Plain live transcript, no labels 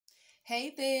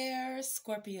Hey there,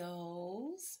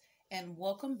 Scorpios, and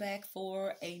welcome back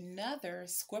for another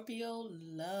Scorpio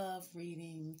love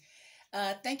reading.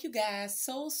 Thank you guys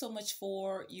so much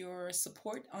for your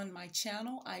support on my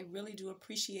channel. I really do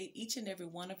appreciate each and every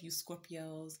one of you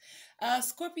Scorpios.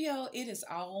 Scorpio, it is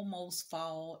almost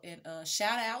fall, and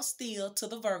shout out still to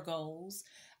the Virgos.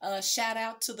 Shout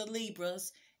out to the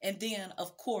Libras. And then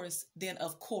of course,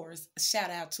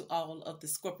 shout out to all of the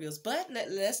Scorpios. But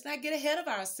let's not get ahead of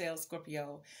ourselves,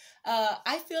 Scorpio.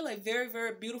 I feel a very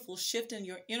beautiful shift in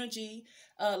your energy.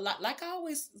 Like I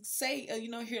always say,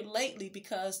 here lately,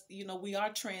 because, we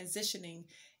are transitioning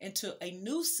into a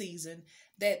new season,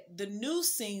 that the new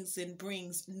season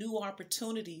brings new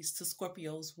opportunities to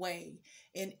Scorpio's way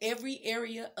in every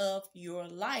area of your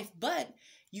life. But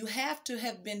you have to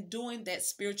have been doing that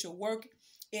spiritual work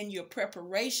in your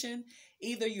preparation,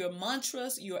 either your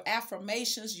mantras, your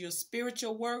affirmations, your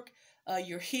spiritual work,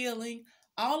 your healing.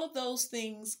 All of those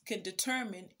things can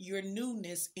determine your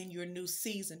newness in your new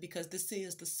season, because this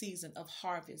is the season of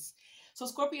harvest. So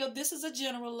Scorpio, this is a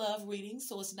general love reading,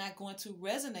 so it's not going to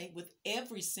resonate with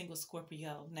every single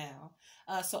Scorpio now.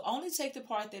 So only take the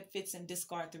part that fits and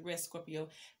discard the rest, Scorpio.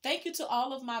 Thank you to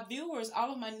all of my viewers,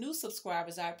 all of my new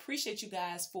subscribers. I appreciate you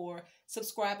guys for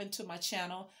subscribing to my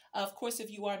channel. Of course, if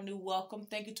you are new, welcome.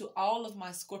 Thank you to all of my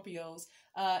Scorpios.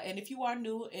 And if you are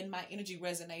new and my energy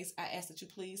resonates, I ask that you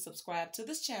please subscribe to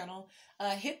this channel.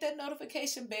 Hit that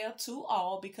notification bell to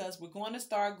all, because we're going to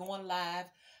start going live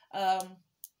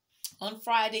on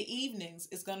Friday evenings.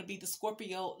 It's going to be the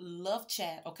Scorpio Love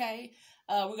Chat, okay?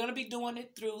 We're going to be doing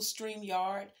it through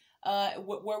StreamYard,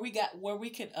 where we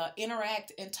can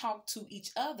interact and talk to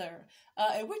each other.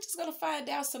 And we're just going to find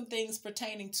out some things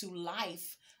pertaining to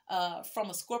life from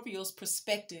a Scorpio's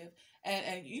perspective.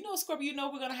 And Scorpio,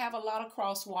 we're going to have a lot of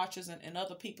cross watchers and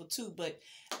other people too, but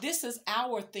this is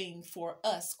our thing for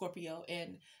us, Scorpio.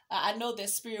 And I know that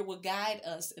Spirit will guide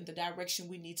us in the direction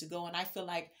we need to go. And I feel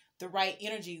like the right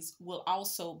energies will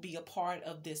also be a part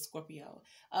of this, Scorpio.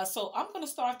 So I'm going to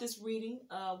start this reading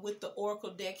with the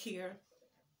Oracle deck here.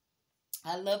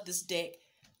 I love this deck.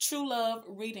 True Love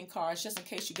reading cards, just in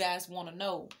case you guys want to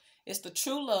know. It's the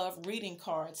True Love reading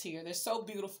cards here. They're so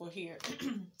beautiful here.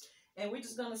 And we're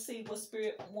just going to see what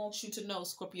Spirit wants you to know,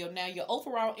 Scorpio. Now, your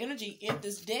overall energy in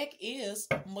this deck is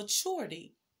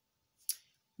maturity.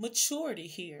 Maturity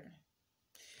here.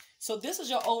 So this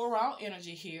is your overall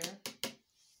energy here.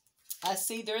 I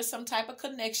see there is some type of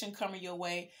connection coming your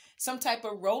way, some type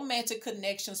of romantic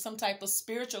connection, some type of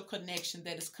spiritual connection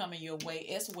that is coming your way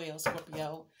as well,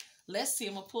 Scorpio. Let's see.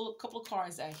 I'm going to pull a couple of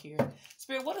cards out here.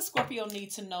 Spirit, what does Scorpio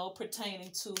need to know pertaining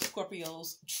to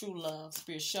Scorpio's true love?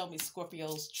 Spirit, show me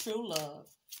Scorpio's true love.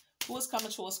 Who is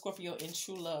coming towards Scorpio in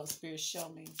true love? Spirit, show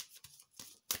me.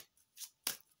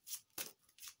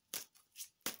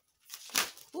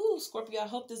 Ooh, Scorpio, I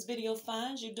hope this video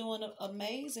finds you doing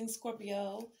amazing,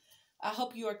 Scorpio. I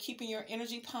hope you are keeping your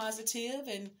energy positive.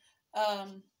 And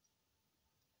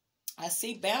I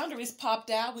see boundaries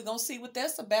popped out. We're going to see what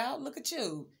that's about. Look at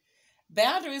you.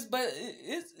 Boundaries, but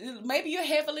maybe you're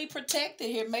heavily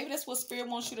protected here. Maybe that's what Spirit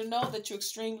wants you to know, that you're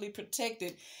extremely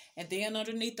protected. And then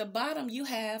underneath the bottom, you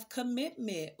have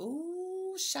commitment.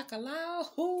 Ooh,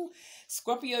 shakalau. Ooh.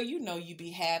 Scorpio, you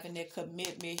be having that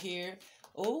commitment here.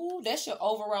 Oh, that's your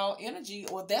overall energy,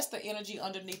 or that's the energy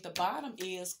underneath the bottom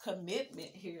is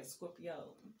commitment here,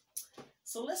 Scorpio.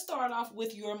 So let's start off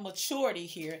with your maturity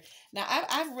here. Now,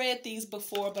 I've read these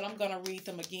before, but I'm going to read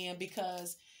them again,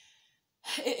 because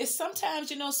it's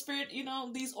sometimes, Spirit,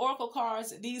 these oracle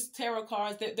cards, these tarot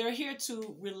cards, they're here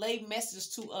to relay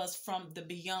messages to us from the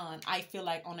beyond, I feel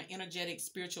like, on an energetic,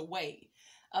 spiritual way.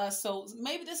 So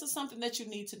maybe this is something that you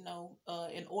need to know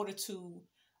in order to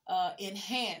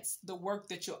enhance the work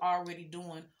that you're already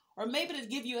doing, or maybe to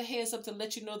give you a heads up to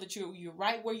let you know that you're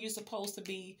right where you're supposed to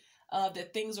be,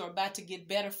 that things are about to get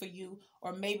better for you,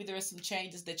 or maybe there are some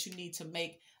changes that you need to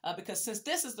make, because since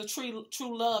this is the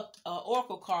true love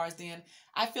oracle cards, then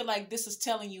I feel like this is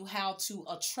telling you how to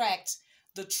attract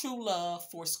the true love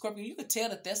for Scorpio. You could tell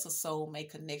that that's a soulmate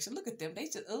connection. Look at them. They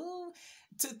just, ooh,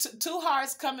 two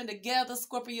hearts coming together.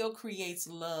 Scorpio creates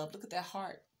love. Look at that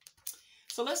heart.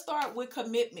 So let's start with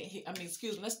commitment here.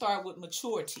 Let's start with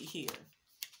maturity here.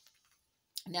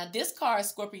 Now, this card,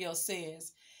 Scorpio,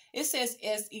 says, as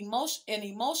an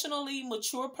emotionally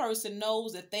mature person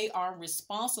knows that they are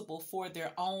responsible for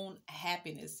their own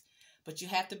happiness. But you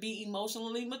have to be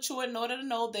emotionally mature in order to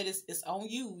know that it's on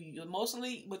you. Your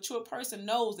emotionally mature person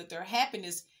knows that their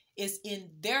happiness is in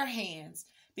their hands,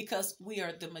 because we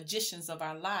are the magicians of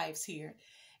our lives here.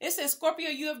 It says, Scorpio,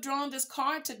 you have drawn this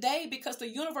card today because the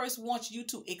universe wants you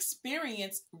to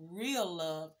experience real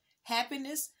love,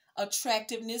 happiness,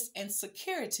 attractiveness, and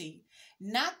security,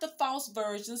 not the false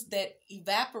versions that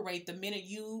evaporate the minute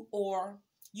you are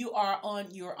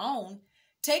on your own.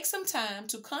 Take some time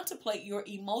to contemplate your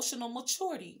emotional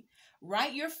maturity.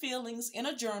 Write your feelings in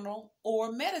a journal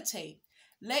or meditate.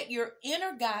 Let your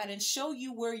inner guidance show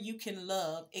you where you can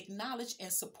love, acknowledge,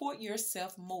 and support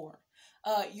yourself more.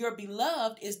 Your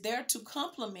beloved is there to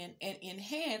complement and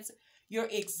enhance your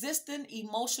existing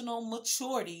emotional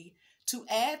maturity, to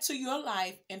add to your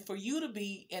life, and for you to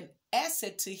be an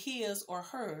asset to his or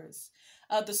hers.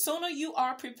 The sooner you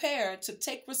are prepared to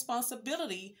take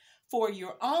responsibility for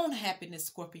your own happiness,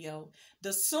 Scorpio,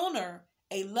 the sooner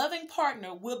a loving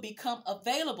partner will become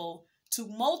available to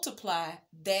multiply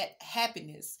that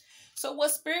happiness. So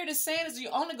what Spirit is saying is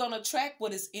you're only going to attract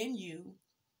what is in you.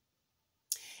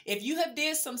 If you have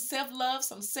did some self-love,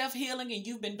 some self-healing, and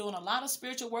you've been doing a lot of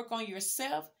spiritual work on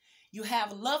yourself, you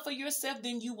have love for yourself,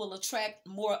 then you will attract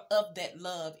more of that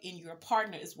love in your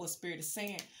partner, is what Spirit is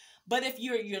saying. But if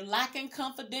you're lacking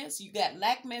confidence, you got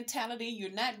lack mentality,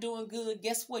 you're not doing good,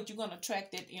 guess what? You're going to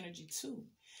attract that energy too.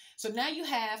 So now you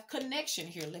have connection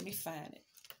here. Let me find it.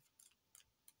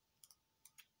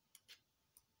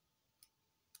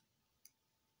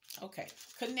 Okay,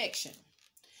 connection.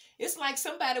 It's like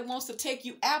somebody wants to take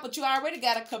you out, but you already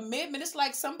got a commitment. It's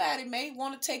like somebody may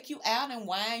want to take you out and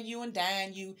wine you and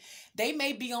dine you. They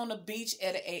may be on the beach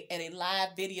at a live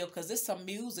video because there's some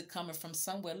music coming from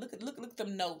somewhere. Look at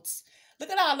them notes. Look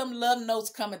at all them love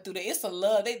notes coming through there. It's a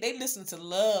love. They listen to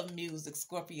love music,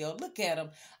 Scorpio. Look at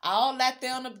them. All out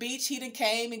there on the beach. He done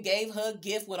came and gave her a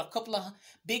gift with a couple of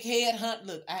big head hunt.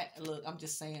 Look, I'm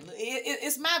just saying. Look,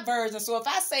 it's my version. So if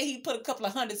I say he put a couple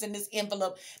of hundreds in this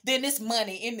envelope, then it's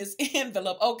money in this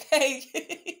envelope, okay?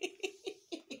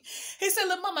 He said,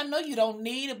 look, Mom, I know you don't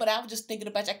need it, but I was just thinking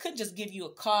about you. I couldn't just give you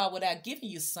a car without giving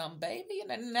you some, baby.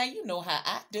 Now you know how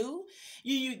I do.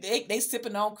 They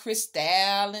sipping on Cristal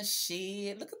and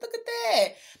shit. Look at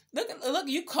that. Look,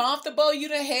 you comfortable. You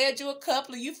done had you a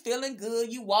couple of, you feeling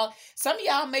good. You walk. Some of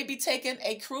y'all may be taking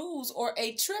a cruise or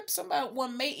a trip.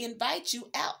 One may invite you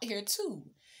out here too.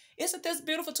 Isn't this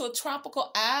beautiful, to a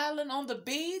tropical island on the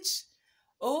beach?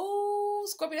 Oh,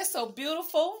 Scorpio, that's so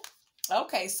beautiful.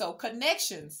 Okay, so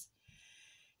connections.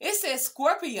 It says,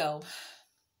 Scorpio,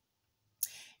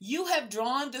 you have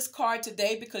drawn this card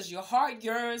today because your heart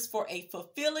yearns for a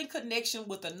fulfilling connection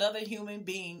with another human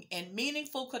being, and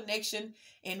meaningful connection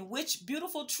in which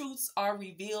beautiful truths are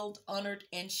revealed, honored,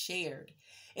 and shared.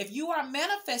 If you are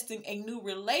manifesting a new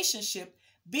relationship,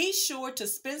 be sure to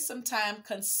spend some time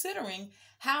considering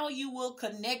how you will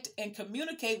connect and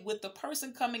communicate with the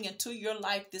person coming into your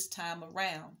life this time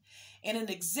around. In an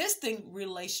existing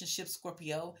relationship,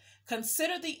 Scorpio,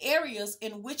 consider the areas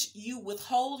in which you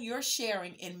withhold your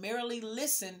sharing and merely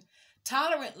listen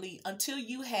tolerantly until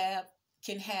you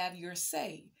can have your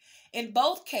say. In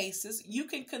both cases, you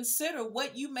can consider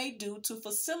what you may do to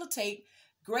facilitate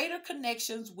greater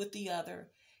connections with the other.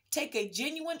 Take a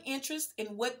genuine interest in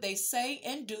what they say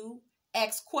and do.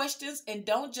 Ask questions and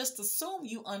don't just assume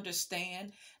you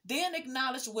understand. Then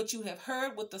acknowledge what you have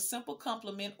heard with a simple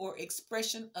compliment or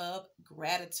expression of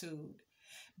gratitude.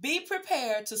 Be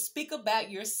prepared to speak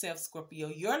about yourself, Scorpio,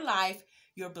 your life,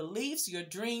 your beliefs, your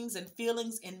dreams and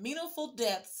feelings in meaningful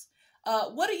depths.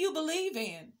 What do you believe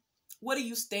in? What do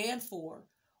you stand for?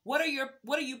 What are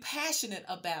you passionate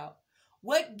about?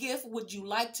 What gift would you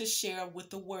like to share with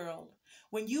the world?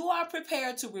 When you are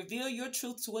prepared to reveal your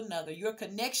truth to another, your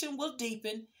connection will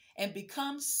deepen and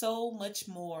become so much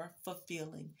more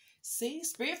fulfilling. See,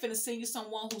 Spirit finna send you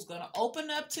someone who's going to open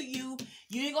up to you.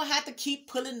 You ain't going to have to keep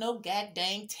pulling no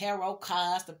goddamn tarot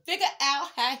cards to figure out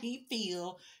how he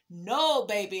feel. No,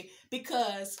 baby,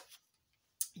 because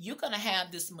you're going to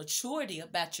have this maturity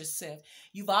about yourself.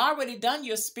 You've already done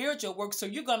your spiritual work, so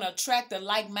you're going to attract the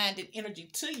like-minded energy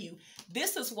to you.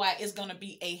 This is why it's going to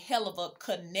be a hell of a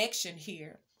connection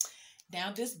here.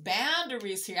 Now, this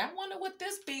boundaries here. I wonder what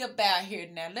this be about here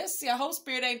now. Let's see. I hope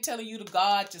Spirit ain't telling you to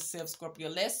guard yourself, Scorpio.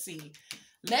 Let's see.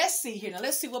 Let's see here. Now,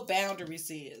 let's see what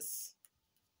boundaries is.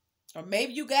 Or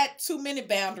maybe you got too many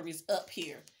boundaries up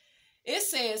here. It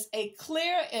says, a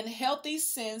clear and healthy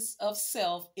sense of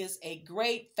self is a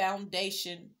great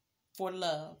foundation for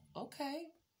love. Okay.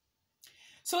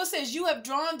 So it says, you have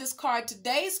drawn this card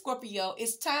today, Scorpio.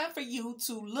 It's time for you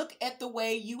to look at the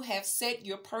way you have set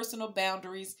your personal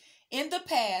boundaries in the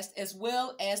past as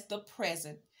well as the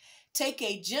present. Take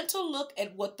a gentle look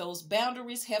at what those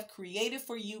boundaries have created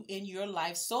for you in your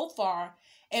life so far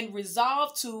and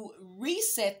resolve to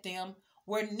reset them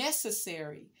where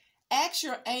necessary. Ask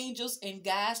your angels and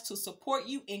guides to support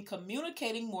you in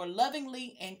communicating more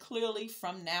lovingly and clearly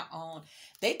from now on.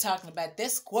 They talking about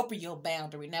that Scorpio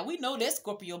boundary. Now, we know that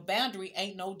Scorpio boundary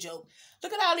ain't no joke.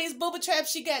 Look at all these booby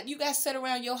traps you got set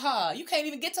around your heart. You can't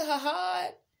even get to her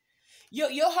heart.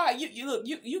 Your heart,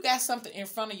 you got something in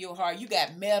front of your heart. You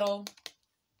got metal.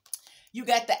 You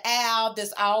got the owl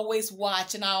that's always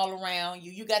watching all around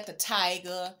you. You got the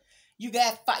tiger. You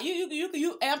got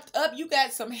you amped up. You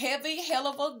got some heavy hell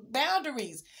of a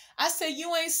boundaries. I said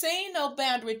you ain't seen no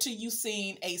boundary till you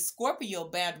seen a Scorpio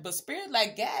boundary. But Spirit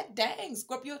like, God dang,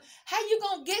 Scorpio, how you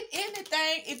gonna get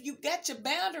anything if you got your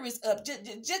boundaries up?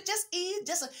 Just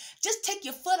take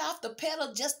your foot off the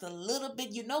pedal just a little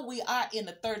bit. You know we are in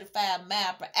the 35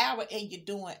 mile per hour and you're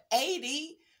doing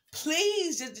 80.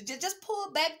 Please just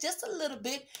pull back just a little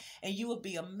bit and you will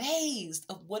be amazed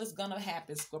of what is going to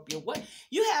happen, Scorpio. What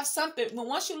you have something,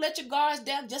 once you let your guards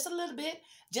down just a little bit,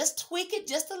 just tweak it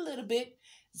just a little bit,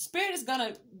 Spirit is going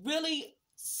to really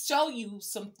show you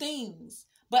some things.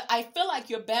 But I feel like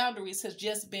your boundaries has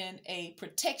just been a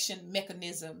protection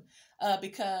mechanism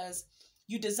because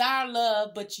you desire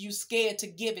love, but you scared to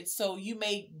give it. So you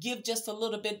may give just a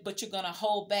little bit, but you're going to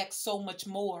hold back so much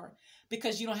more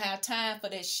because you don't have time for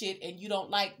that shit and you don't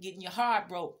like getting your heart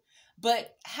broke.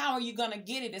 But how are you going to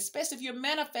get it? Especially if you're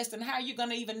manifesting, how are you going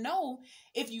to even know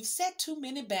if you've set too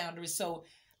many boundaries? So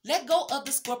let go of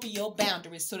the Scorpio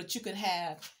boundaries so that you can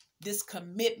have this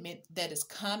commitment that is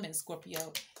coming,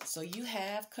 Scorpio. So you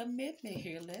have commitment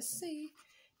here. Let's see.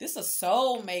 This is a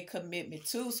soulmate commitment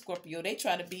too, Scorpio. They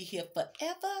try to be here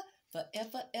forever,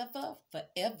 forever, ever,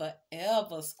 forever,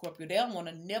 ever, Scorpio. They don't want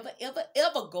to never, ever,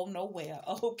 ever go nowhere,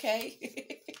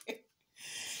 okay?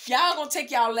 Y'all gonna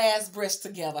take y'all last breaths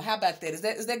together. How about that? Is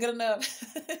that good enough?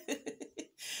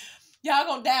 Y'all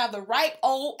gonna die of the ripe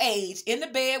old age in the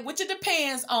bed, which it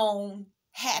depends on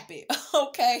happy,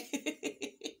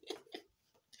 okay?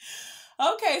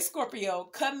 Okay, Scorpio,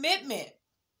 commitment.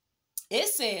 It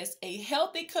says a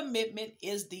healthy commitment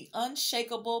is the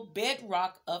unshakable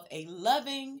bedrock of a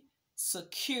loving,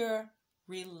 secure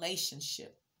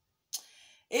relationship.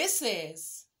 It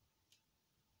says,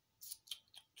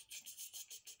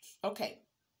 okay,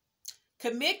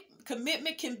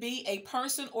 commitment can be a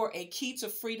person or a key to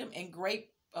freedom and great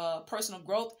personal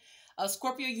growth.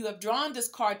 Scorpio, you have drawn this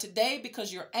card today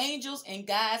because your angels and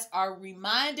guides are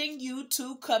reminding you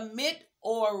to commit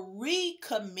or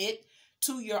recommit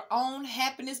to your own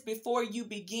happiness before you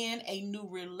begin a new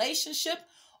relationship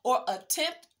or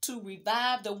attempt to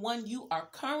revive the one you are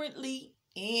currently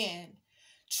in.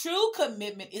 True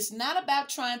commitment is not about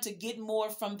trying to get more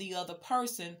from the other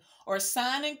person or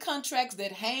signing contracts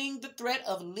that hang the threat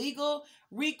of legal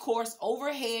recourse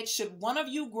overhead should one of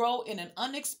you grow in an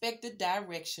unexpected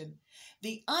direction.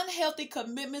 The unhealthy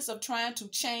commitments of trying to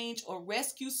change or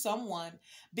rescue someone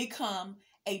become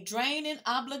a draining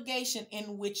obligation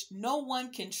in which no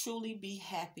one can truly be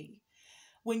happy.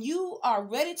 When you are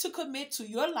ready to commit to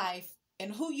your life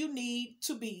and who you need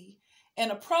to be,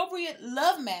 an appropriate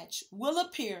love match will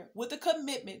appear with a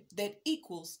commitment that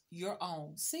equals your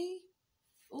own. See?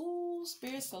 Ooh,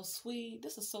 Spirit's so sweet.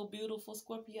 This is so beautiful,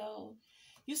 Scorpio.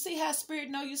 You see how Spirit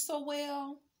know you so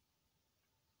well?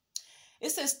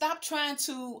 It says stop trying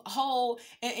to hold.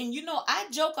 And you know, I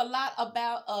joke a lot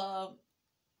about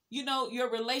you know, your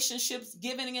relationships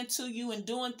giving into you and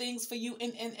doing things for you.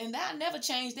 And I never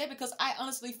changed that because I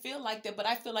honestly feel like that, but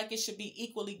I feel like it should be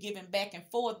equally given back and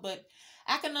forth. But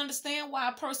I can understand why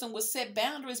a person would set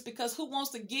boundaries because who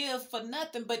wants to give for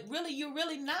nothing? But really, you're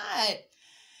really not.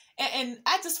 And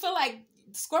I just feel like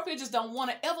Scorpio just don't want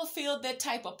to ever feel that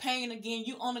type of pain again.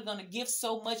 You only going to give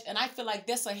so much. And I feel like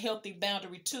that's a healthy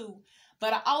boundary too.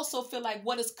 But I also feel like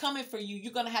what is coming for you,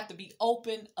 you're going to have to be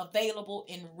open, available,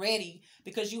 and ready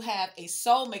because you have a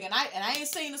soulmate. And I ain't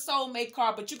seen a soulmate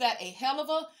card, but you got a hell of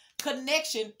a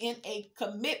connection in a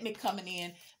commitment coming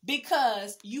in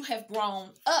because you have grown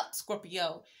up,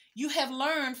 Scorpio. You have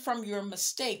learned from your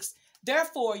mistakes.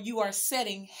 Therefore, you are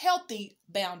setting healthy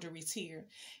boundaries here.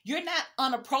 You're not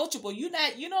unapproachable. You're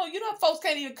not, you know, folks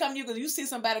can't even come to you because you see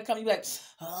somebody come, you're like,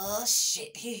 oh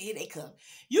shit, here they come.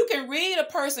 You can read a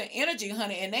person's energy,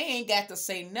 honey, and they ain't got to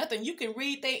say nothing. You can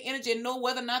read their energy and know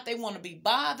whether or not they want to be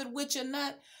bothered with you or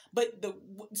not. But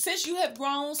since you have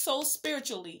grown so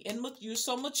spiritually and you're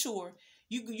so mature,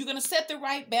 you're going to set the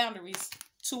right boundaries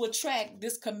to attract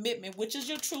this commitment, which is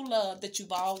your true love that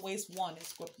you've always wanted,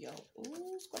 Scorpio.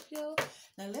 Ooh, Scorpio.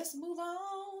 Now let's move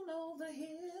on over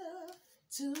here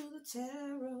to the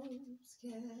tarots.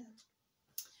 Yeah.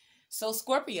 So,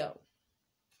 Scorpio,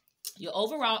 your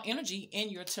overall energy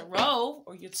in your tarot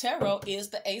or your tarot is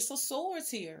the Ace of Swords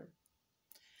here.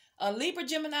 Libra,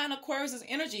 Gemini, and Aquarius'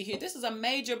 energy here. This is a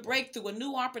major breakthrough, a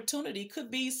new opportunity. Could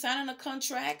be signing a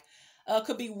contract,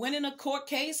 could be winning a court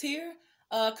case here,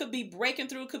 could be breaking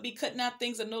through, could be cutting out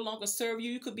things that no longer serve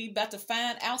you. You could be about to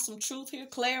find out some truth here,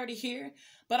 clarity here.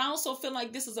 But I also feel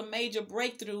like this is a major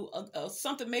breakthrough of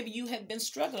something maybe you have been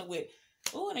struggling with.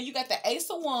 Oh, and then you got the Ace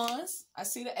of Wands. I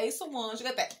see the Ace of Wands. You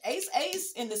got the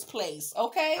Ace in this place,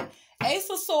 okay? Ace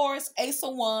of Swords, Ace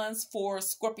of Wands for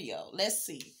Scorpio. Let's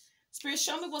see. Spirit,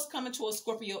 show me what's coming to a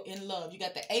Scorpio in love. You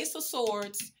got the Ace of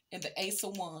Swords and the Ace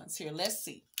of Wands here. Let's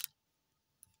see.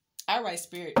 All right,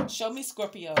 Spirit, show me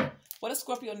Scorpio. What does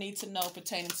Scorpio need to know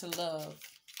pertaining to love?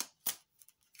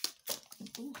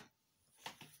 Ooh.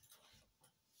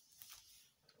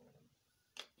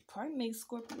 Pardon me,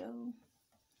 Scorpio.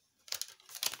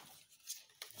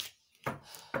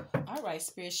 All right,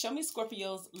 Spirit, show me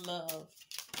Scorpio's love.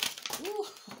 Ooh,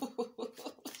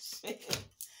 shit.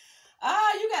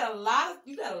 You got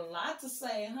a lot to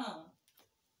say, huh?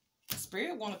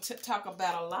 Spirit want to talk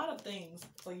about a lot of things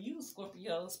for you,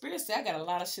 Scorpio. Spirit said, I got a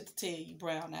lot of shit to tell you,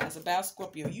 Brown Eyes, about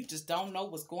Scorpio. You just don't know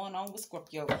what's going on with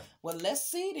Scorpio. Well, let's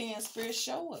see then. Spirit,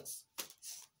 show us.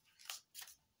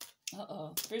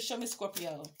 Spirit, show me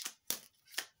Scorpio.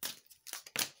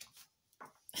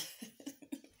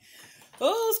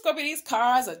 Oh, Scorpio, these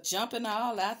cars are jumping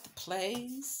all out the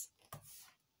place.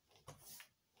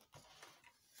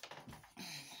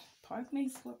 Pardon me,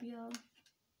 Scorpio.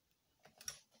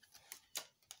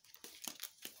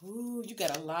 Ooh, you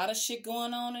got a lot of shit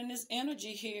going on in this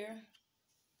energy here.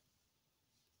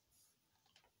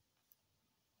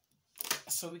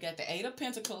 So we got the Eight of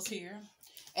Pentacles here.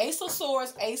 Ace of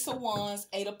Swords, Ace of Wands,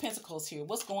 Eight of Pentacles here.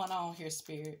 What's going on here,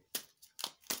 Spirit?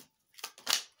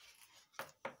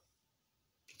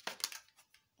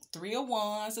 Three of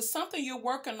Wands. It's something you're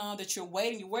working on that you're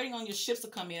waiting. You're waiting on your ships to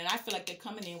come in. And I feel like they're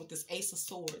coming in with this Ace of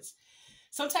Swords.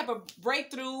 Some type of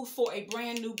breakthrough for a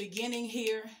brand new beginning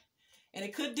here. And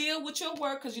it could deal with your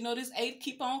work because, you know, this 8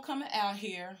 keep on coming out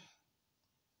here.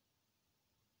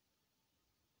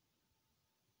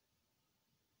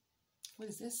 What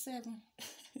is this, 7?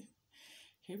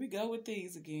 Here we go with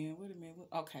these again. Wait a minute.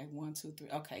 Okay, 1, 2, 3.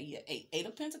 Okay, yeah, 8. 8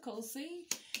 of Pentacles, see?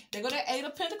 There go that 8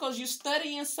 of Pentacles. You're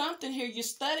studying something here. You're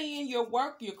studying your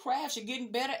work, your crafts. You're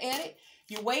getting better at it.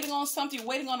 You're waiting on something. You're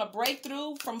waiting on a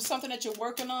breakthrough from something that you're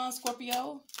working on,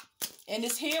 Scorpio. And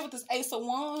it's here with this Ace of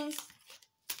Wands.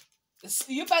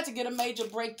 You're about to get a major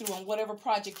breakthrough on whatever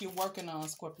project you're working on,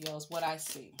 Scorpio, is what I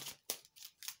see.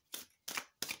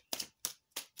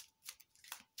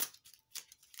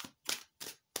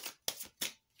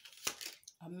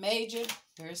 A major,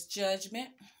 there's Judgment.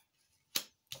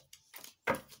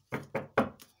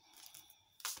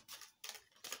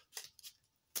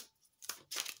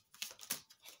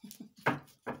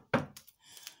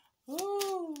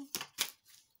 Ooh.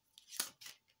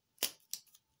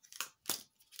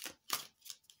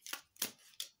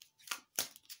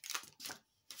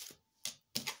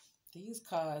 These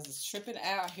cards is tripping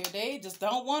out here. They just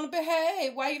don't want to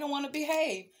behave. Why you don't want to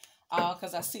behave? Oh,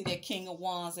 because I see that King of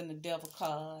Wands and the Devil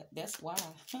card. That's why.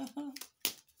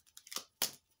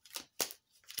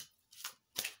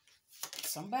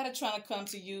 Somebody trying to come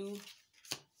to you.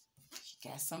 You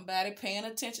got somebody paying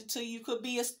attention to you. You could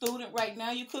be a student right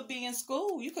now. You could be in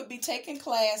school. You could be taking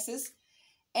classes.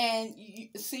 And you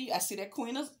see, I see that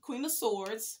Queen of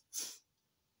Swords.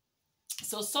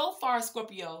 So far,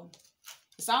 Scorpio,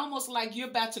 it's almost like you're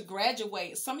about to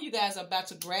graduate. Some of you guys are about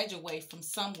to graduate from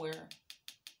somewhere.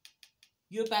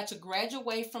 You're about to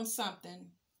graduate from something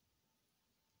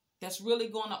that's really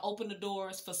going to open the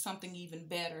doors for something even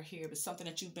better here. But something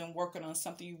that you've been working on,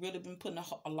 something you've really been putting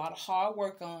a lot of hard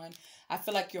work on. I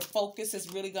feel like your focus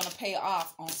is really going to pay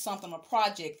off on something, a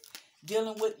project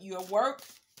dealing with your work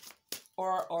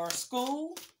or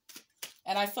school.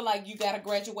 And I feel like you got a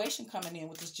graduation coming in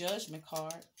with this Judgment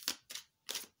card.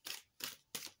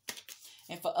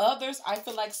 And for others, I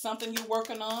feel like something you're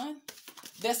working on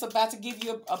that's about to give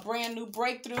you a brand new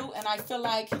breakthrough. And I feel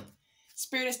like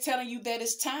Spirit is telling you that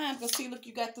it's time. Because see, look,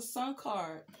 you got the Sun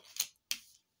card.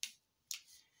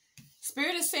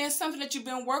 Spirit is saying something that you've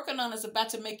been working on is about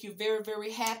to make you very,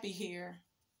 very happy here.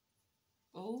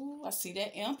 Oh, I see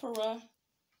that Emperor.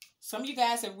 Some of you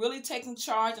guys are really taking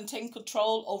charge and taking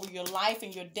control over your life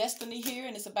and your destiny here.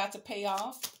 And it's about to pay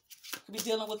off. Could be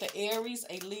dealing with the Aries,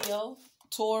 a Leo,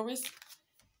 Taurus.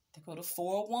 They go to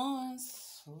 4 of Wands.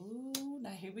 Ooh, now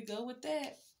here we go with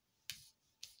that.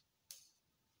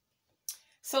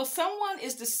 So someone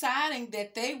is deciding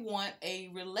that they want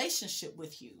a relationship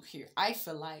with you here, I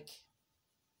feel like.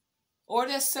 Or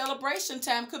their celebration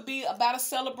time could be about a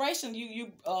celebration.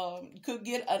 You could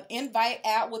get an invite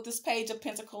out with this Page of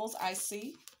Pentacles, I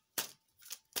see.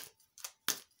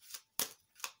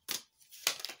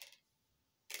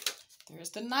 There's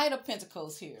the Knight of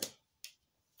Pentacles here.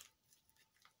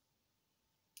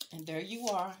 And there you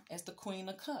are as the Queen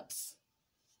of Cups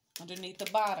underneath the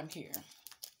bottom here.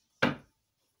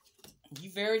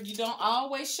 You don't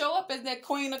always show up as that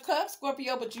Queen of Cups,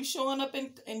 Scorpio, but you showing up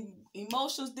in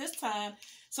emotions this time.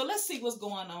 So let's see what's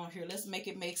going on here. Let's make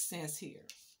it make sense here.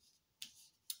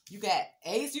 You got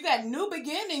Ace. You got new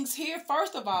beginnings here,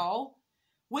 first of all.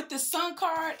 With the Sun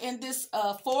card and this 4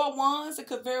 of Wands, it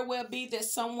could very well be that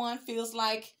someone feels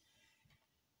like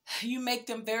you make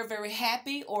them very, very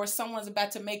happy, or someone's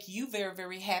about to make you very,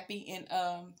 very happy in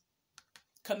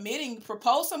committing,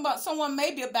 proposing. But someone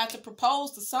may be about to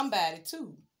propose to somebody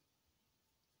too.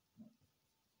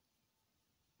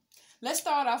 Let's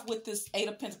start off with this 8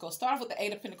 of Pentacles. Start off with the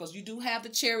 8 of Pentacles. You do have the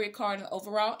Chariot card and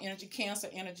overall energy, Cancer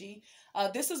energy.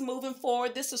 This is moving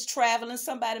forward. This is traveling.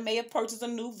 Somebody may have purchased a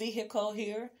new vehicle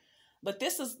here, but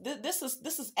this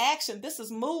is action. This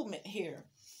is movement here.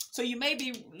 So you may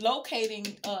be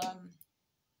locating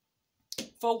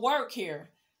for work here.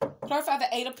 Clarify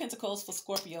the 8 of Pentacles for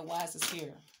Scorpio. Why is this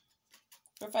here?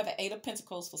 Clarify the 8 of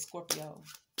Pentacles for Scorpio.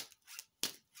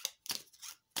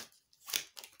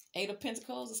 8 of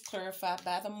Pentacles is clarified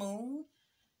by the moon.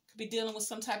 Could be dealing with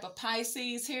some type of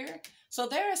Pisces here. So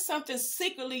there is something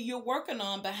secretly you're working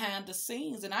on behind the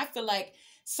scenes. And I feel like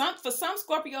for some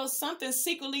Scorpios, something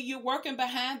secretly you're working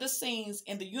behind the scenes,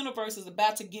 and the universe is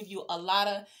about to give you a lot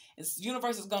of, the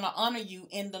universe is going to honor you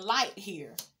in the light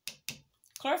here.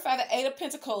 Clarify the 8 of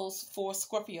Pentacles for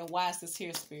Scorpio. Why is this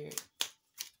here, Spirit?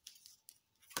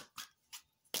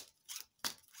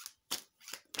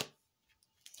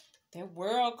 That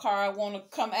World card want to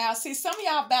come out. See, some of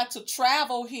y'all about to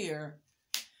travel here.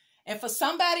 And for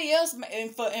somebody else,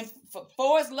 and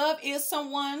for his love is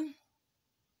someone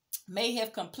may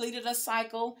have completed a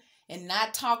cycle and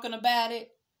not talking about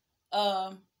it.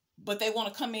 But they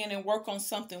want to come in and work on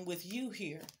something with you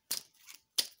here.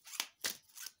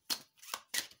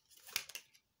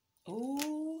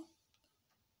 Ooh.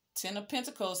 10 of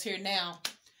Pentacles here now.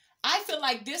 I feel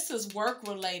like this is work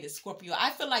related, Scorpio. I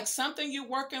feel like something you're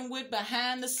working with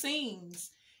behind the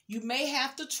scenes. You may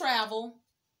have to travel,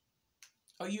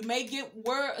 or you may get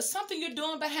word, something you're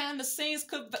doing behind the scenes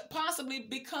could possibly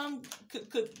become,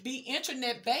 could be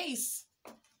internet based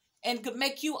and could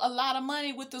make you a lot of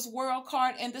money with this World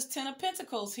card and this 10 of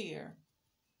Pentacles here.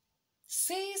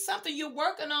 See, something you're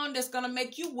working on that's going to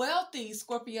make you wealthy,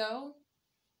 Scorpio.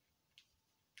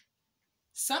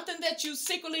 Something that you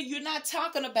secretly, you're not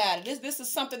talking about it. This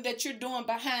is something that you're doing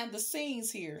behind the scenes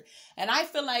here. And I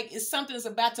feel like it's something that's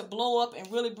about to blow up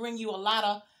and really bring you a lot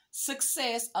of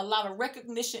success, a lot of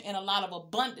recognition, and a lot of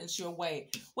abundance your way.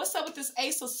 What's up with this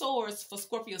Ace of Swords for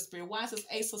Scorpio Spirit? Why is this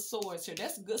Ace of Swords here?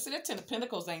 That's good. See, that 10 of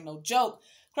Pentacles ain't no joke.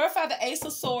 Clarify the Ace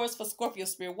of Swords for Scorpio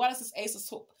Spirit. What does this Ace of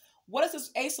Swords, what does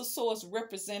this Ace of Swords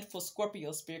represent for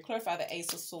Scorpio Spirit? Clarify the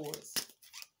Ace of Swords.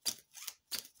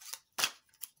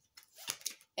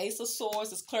 Ace of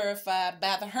Swords is clarified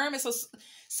by the Hermit. So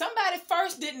somebody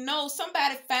first didn't know.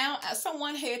 Somebody found out.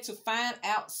 Someone had to find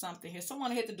out something here. Someone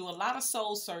had to do a lot of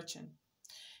soul searching.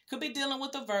 Could be dealing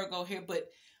with a Virgo here, but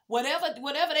whatever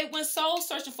they went soul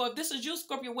searching for, if this is you,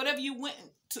 Scorpio, whatever you went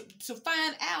to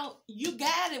find out, you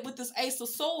got it with this Ace of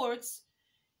Swords.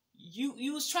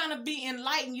 You was trying to be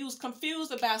enlightened. You was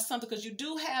confused about something because you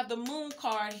do have the Moon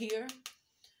card here.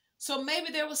 So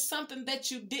maybe there was something that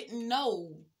you didn't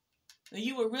know.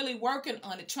 You were really working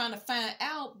on it, trying to find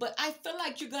out, but I feel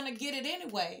like you're going to get it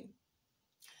anyway.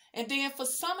 And then for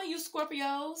some of you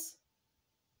Scorpios,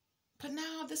 but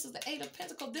now this is the 8 of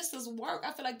Pentacles. This is work.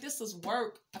 I feel like this is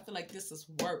work. I feel like this is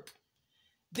work.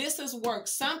 This is work.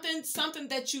 Something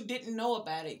that you didn't know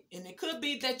about it. And it could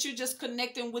be that you're just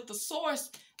connecting with the source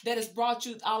that has brought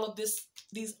you all of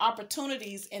these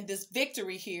opportunities and this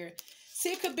victory here. See,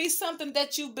 it could be something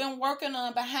that you've been working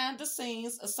on behind the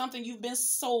scenes, or something you've been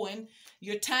sowing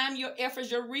your time, your efforts,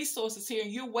 your resources here,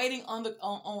 and you're waiting on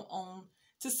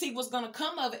to see what's going to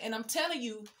come of it. And I'm telling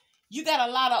you, you got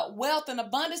a lot of wealth and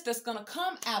abundance that's going to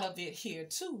come out of it here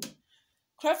too.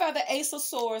 Clarify the Ace of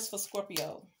Swords for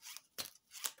Scorpio.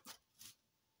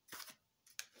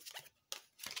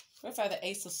 Clarify the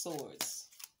Ace of Swords.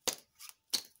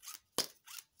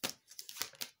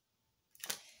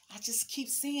 I just keep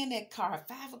seeing that card,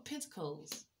 5 of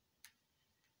Pentacles.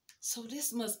 So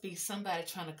this must be somebody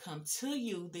trying to come to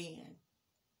you then.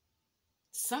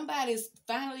 Somebody's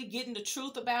finally getting the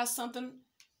truth about something.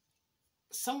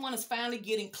 Someone is finally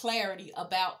getting clarity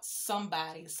about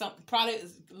somebody. Something probably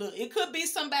look, it could be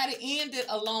somebody ended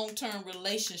a long-term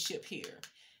relationship here.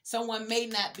 Someone may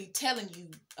not be telling you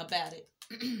about it.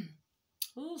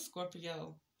 Ooh,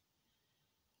 Scorpio.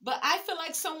 But I feel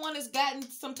like someone has gotten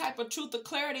some type of truth or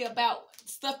clarity about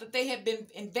stuff that they have been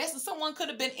investing. Someone could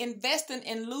have been investing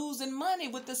and losing money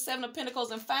with the Seven of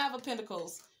Pentacles and Five of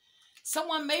Pentacles.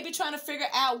 Someone may be trying to figure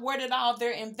out where did all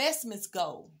their investments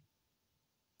go.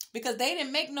 Because they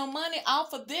didn't make no money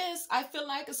off of this. I feel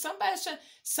like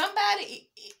somebody,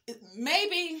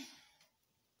 maybe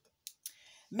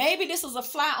this is a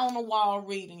fly on the wall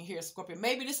reading here, Scorpio.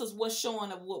 Maybe this is what's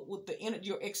showing up with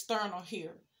your external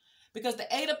here. Because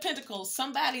the Eight of Pentacles,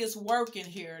 somebody is working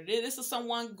here. This is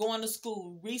someone going to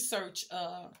school, research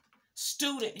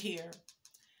student here.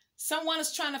 Someone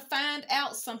is trying to find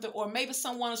out something, or maybe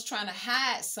someone is trying to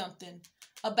hide something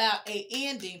about an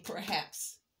ending,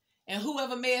 perhaps. And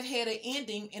whoever may have had an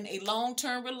ending in a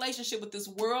long-term relationship with this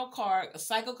World card, a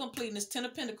cycle completeness, Ten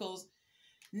of Pentacles,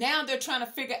 now they're trying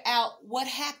to figure out what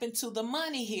happened to the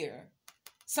money here.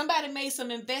 Somebody made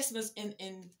some investments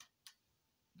in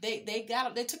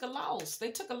they took a loss. They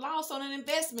took a loss on an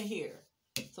investment here.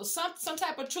 So some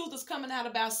type of truth is coming out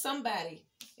about somebody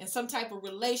in some type of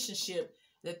relationship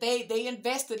that they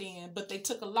invested in, but they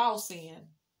took a loss in.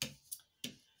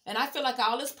 And I feel like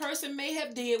all this person may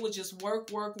have did was just work.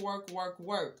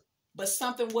 But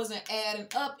something wasn't adding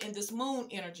up in this moon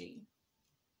energy.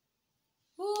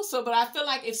 Ooh, but I feel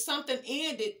like if something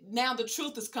ended, now the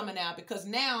truth is coming out, because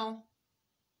now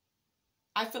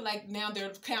I feel like now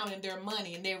they're counting their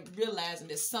money and they're realizing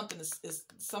that something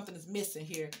is missing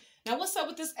here. Now, what's up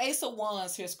with this Ace of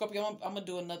Wands here, Scorpio? I'm going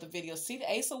to do another video. See the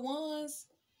Ace of Wands?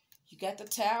 You got the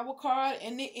Tower card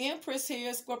and the Empress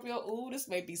here, Scorpio. Ooh, this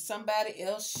may be somebody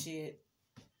else shit.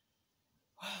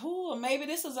 Ooh, maybe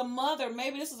this is a mother.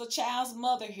 Maybe this is a child's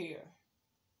mother here.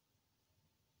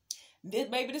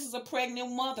 Maybe this is a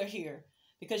pregnant mother here.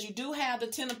 Because you do have the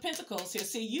Ten of Pentacles here.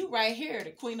 See, you right here,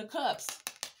 the Queen of Cups.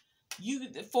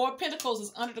 The Four of Pentacles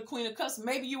is under the Queen of Cups.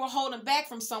 Maybe you were holding back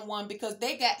from someone because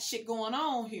they got shit going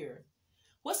on here.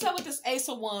 What's up with this Ace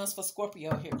of Wands for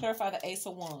Scorpio here? Clarify the Ace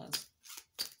of Wands.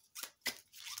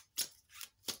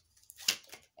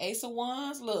 Ace of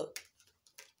Wands, look.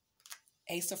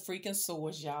 Ace of freaking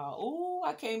Swords, y'all. Ooh,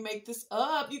 I can't make this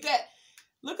up.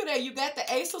 Look at that. You got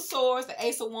the Ace of Swords, the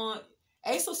Ace of Wands.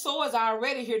 Ace of Swords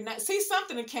already here. Now, see,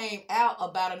 something that came out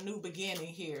about a new beginning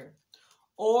here.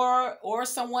 Or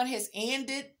someone has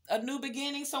ended a new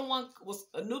beginning.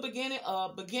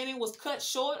 Beginning was cut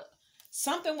short.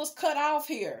 Something was cut off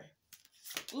here.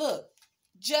 Look,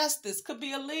 Justice could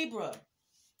be a Libra.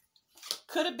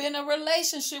 Could have been a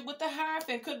relationship with the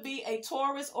Hierophant. Could be a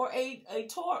Taurus or a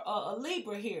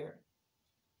Libra here.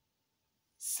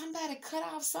 Somebody cut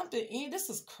off something.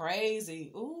 This is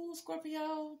crazy. Ooh,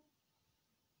 Scorpio.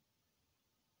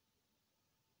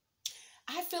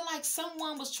 I feel like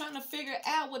someone was trying to figure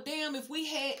out, well, damn, if we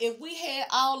had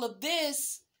all of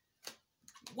this,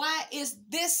 why is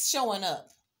this showing up?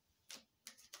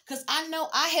 Because I know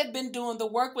I have been doing the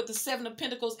work with the Seven of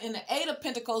Pentacles and the Eight of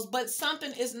Pentacles, but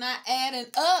something is not adding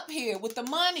up here with the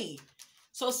money.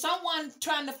 So someone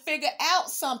trying to figure out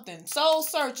something, soul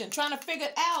searching, trying to figure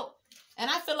it out. And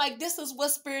I feel like this is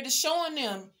what Spirit is showing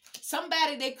them.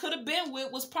 Somebody they could have been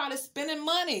with was probably spending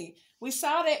money. We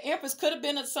saw that Empress could have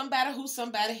been somebody who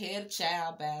somebody had a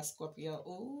child by, Scorpio.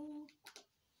 Ooh.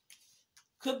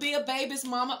 Could be a baby's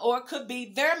mama, or it could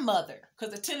be their mother.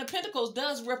 Because the Ten of Pentacles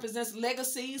does represent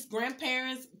legacies,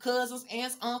 grandparents, cousins,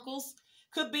 aunts, uncles.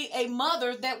 Could be a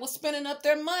mother that was spending up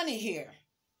their money here.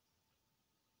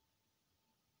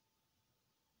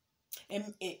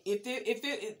 And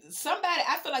somebody,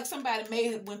 I feel like somebody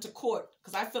may have went to court,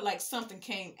 because I feel like something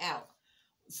came out.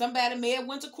 Somebody may have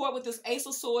went to court with this Ace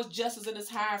of Swords, Justice, and this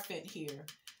Hierophant here.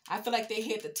 I feel like they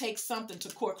had to take something to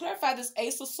court. Clarify this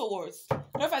Ace of Swords.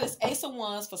 Clarify this Ace of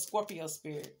Wands for Scorpio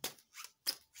Spirit.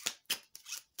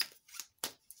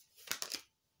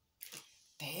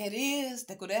 There it is.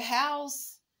 There go that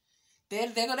house. There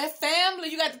go that family.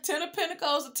 You got the Ten of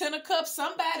Pentacles, the Ten of Cups.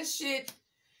 Somebody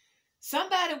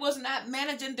was not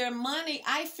managing their money,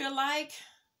 I feel like.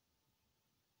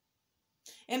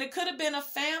 And it could have been a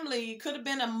family. It could have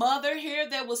been a mother here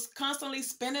that was constantly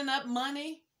spending up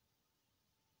money.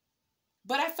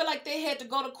 But I feel like they had to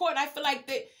go to court. I feel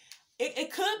like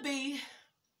it could be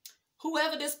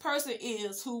whoever this person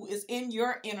is who is in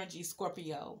your energy,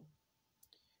 Scorpio.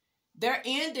 They're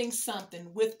ending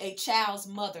something with a child's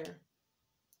mother.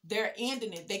 They're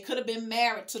ending it. They could have been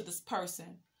married to this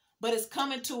person. But it's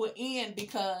coming to an end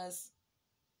because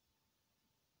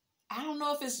I don't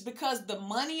know if it's because the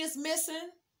money is missing.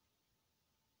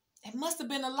 It must have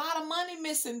been a lot of money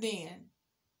missing then.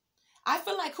 I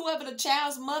feel like whoever the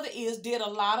child's mother is did a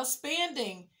lot of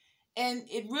spending, and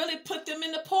it really put them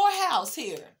in the poorhouse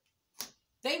here.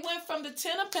 They went from the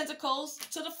 10 of Pentacles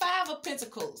to the 5 of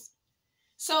Pentacles.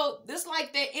 So this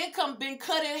like their income been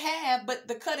cut in half, but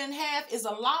the cut in half is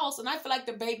a loss. And I feel like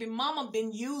the baby mama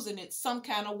been using it some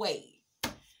kind of way.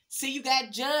 See, you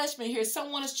got judgment here.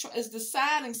 Someone is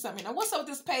deciding something. Now, what's up with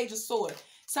this Page of Swords?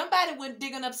 Somebody went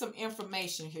digging up some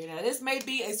information here. Now, this may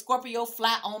be a Scorpio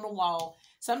fly on the wall.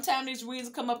 Sometimes these readings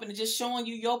come up and it's just showing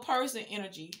you your person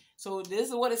energy. So this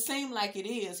is what it seemed like it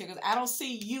is here. Because I don't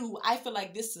see you. I feel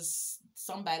like this is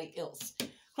somebody else.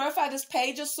 Clarify this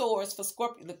Page of Swords for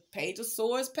Scorpio. Look, Page of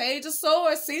Swords, Page of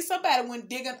Swords. See, somebody went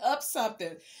digging up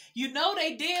something. You know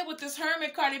they did with this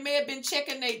Hermit card. They may have been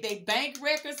checking they bank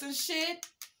records and shit.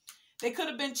 They could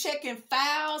have been checking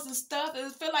files and stuff.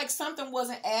 It feel like something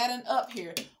wasn't adding up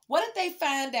here. What did they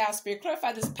find out, Spirit?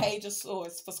 Clarify this Page of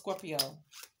Swords for Scorpio.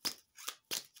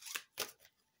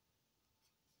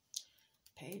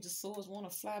 Page of Swords want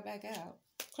to fly back out.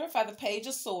 Clarify the Page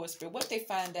of Swords, Spirit. What did they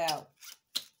find out?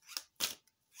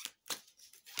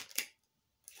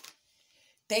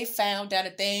 They found out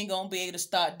that they ain't going to be able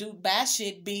to buy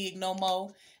shit big no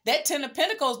more. That 10 of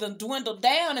Pentacles done dwindled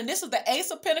down. And this is the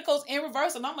Ace of Pentacles in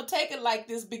reverse. And I'm going to take it like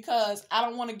this because I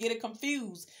don't want to get it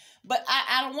confused. But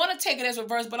I don't want to take it as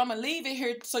reverse. But I'm going to leave it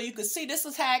here so you can see this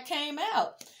is how it came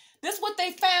out. This is what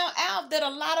they found out, that a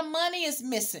lot of money is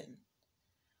missing.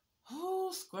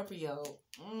 Ooh, Scorpio.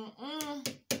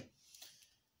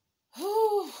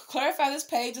 Ooh, clarify this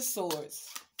Page of Swords.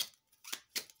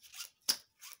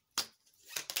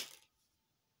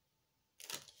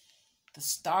 The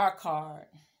Star card.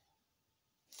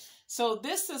 So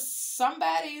this is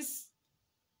somebody's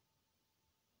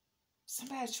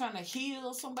trying to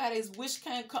heal. Somebody's wish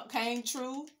came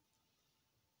true.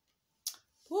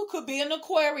 Who could be an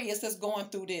Aquarius that's going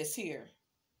through this here?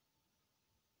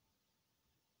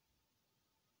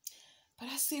 But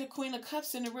I see the Queen of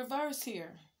Cups in the reverse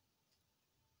here.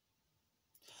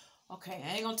 Okay,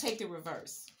 I ain't going to take the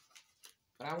reverse.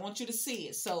 But I want you to see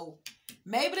it. So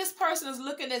maybe this person is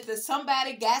looking at that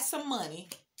somebody got some money,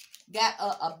 got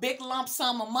a big lump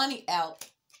sum of money out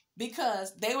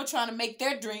because they were trying to make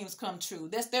their dreams come true.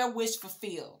 That's their wish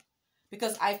fulfilled.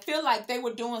 Because I feel like they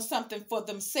were doing something for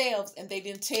themselves and they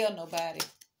didn't tell nobody.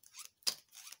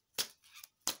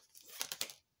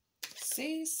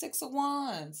 See, 6 of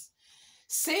Wands.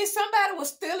 See, somebody was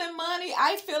stealing money.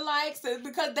 I feel like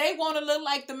because they want to look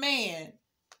like the man.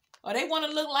 Or they want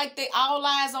to look like they all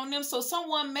eyes on them. So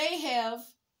someone may have,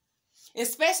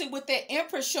 especially with that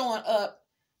Empress showing up,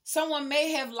 someone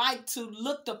may have liked to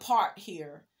look the part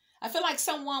here. I feel like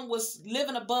someone was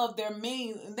living above their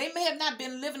means. They may have not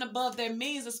been living above their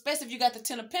means, especially if you got the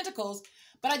 10 of Pentacles.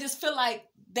 But I just feel like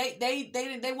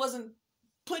they wasn't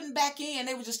putting back in.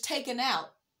 They were just taking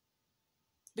out.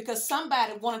 Because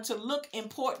somebody wanted to look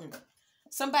important.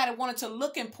 Somebody wanted to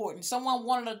look important. Someone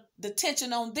wanted the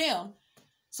attention on them.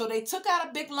 So they took out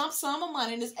a big lump sum of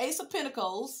money in this Ace of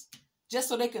Pentacles just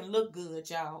so they can look good,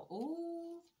 y'all.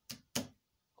 Ooh.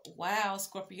 Wow,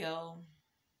 Scorpio.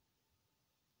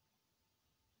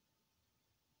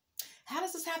 How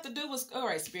does this have to do with... All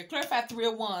right, Spirit. Clarify 3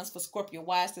 of Wands for Scorpio.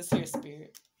 Why is this here,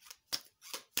 Spirit?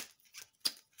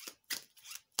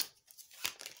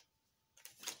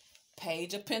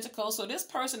 Page of Pentacles. So this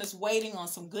person is waiting on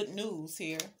some good news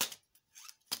here.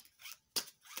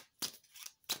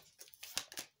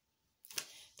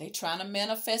 They trying to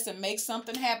manifest and make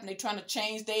something happen. They trying to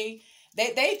change. They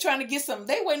trying to get some.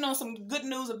 They waiting on some good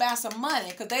news about some money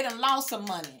because they done lost some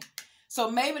money. So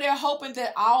maybe they're hoping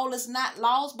that all is not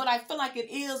lost, but I feel like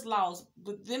it is lost.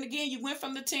 But then again, you went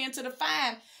from the 10 to the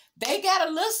 5. They got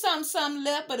a little something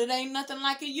left, but it ain't nothing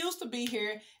like it used to be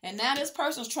here. And now this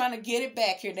person's trying to get it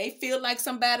back here. They feel like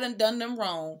somebody done them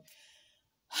wrong.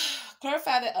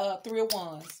 Clarify the 3 of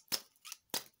Wands.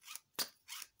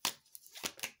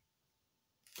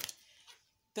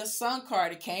 The Sun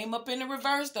card, it came up in the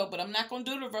reverse though, but I'm not going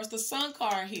to do the reverse. The Sun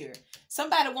card here.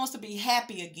 Somebody wants to be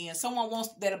happy again. Someone wants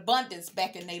that abundance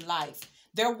back in their life.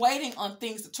 They're waiting on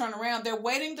things to turn around. They're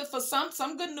waiting for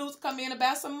some good news to come in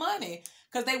about some money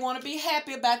because they want to be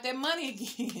happy about their money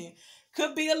again.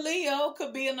 Could be a Leo,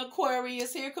 could be an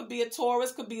Aquarius here, could be a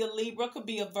Taurus, could be a Libra, could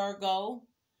be a Virgo,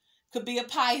 could be a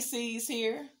Pisces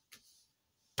here.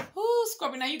 Ooh,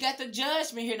 Scorpio. Now you got the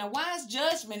Judgment here. Now, why is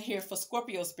Judgment here for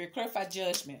Scorpio, Spirit? Clarify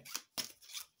Judgment.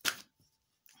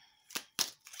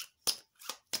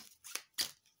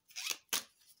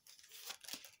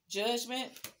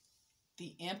 Judgment.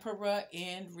 The Emperor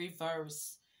in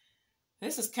reverse.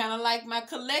 This is kind of like my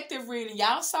collective reading.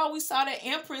 Y'all saw, we saw the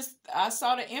Empress. I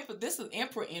saw the Emperor. This is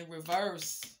Emperor in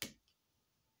reverse.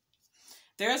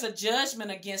 There's a judgment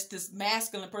against this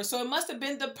masculine person. So it must have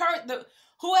been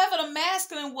Whoever the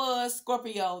masculine was,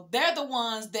 Scorpio, they're the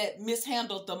ones that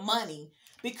mishandled the money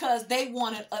because they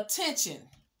wanted attention.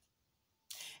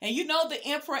 And you know the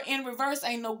Emperor in reverse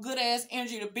ain't no good ass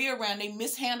energy to be around. They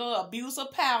mishandle abuse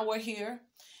of power here.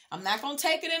 I'm not going to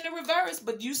take it in the reverse,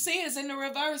 but you see it's in the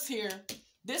reverse here.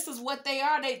 This is what they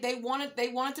are. They wanted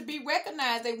to be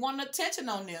recognized. They wanted attention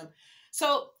on them.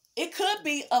 So it could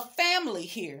be a family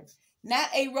here. Not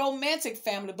a romantic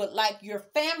family, but like your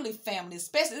family.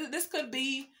 Especially, this could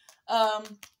be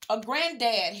a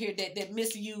granddad here that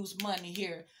misused money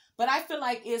here. But I feel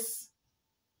like it's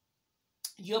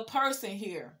your person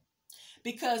here.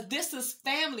 Because this is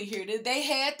family here. They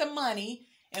had the money,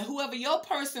 and whoever your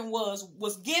person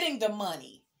was getting the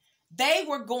money. They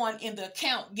were going in the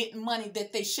account getting money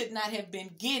that they should not have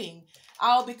been getting.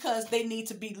 All because they need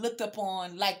to be looked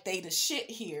upon like they the shit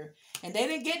here. And they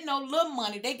didn't get no little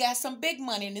money. They got some big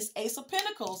money in this Ace of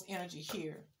Pentacles energy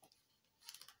here.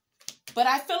 But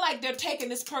I feel like they're taking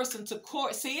this person to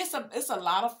court. See, it's a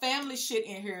lot of family shit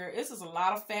in here. This is a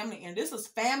lot of family. And this is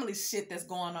family shit that's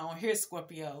going on here,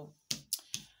 Scorpio.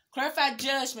 Clarify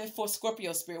judgment for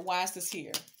Scorpio spirit. Why is this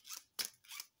here?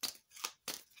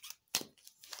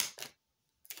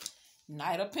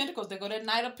 Knight of Pentacles. There go that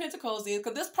Knight of Pentacles is.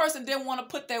 Because this person didn't want to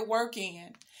put their work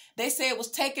in. They said it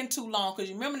was taking too long. Because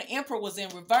you remember the Emperor was in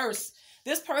reverse.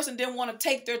 This person didn't want to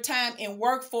take their time and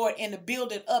work for it and to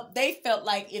build it up. They felt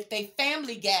like if they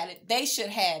family got it, they should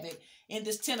have it in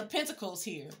this Ten of Pentacles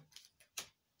here.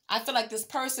 I feel like this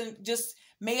person just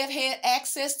may have had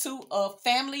access to a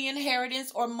family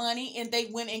inheritance or money, and they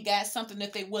went and got something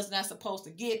that they was not supposed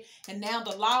to get. And now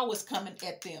the law is coming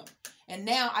at them. And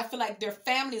now I feel like their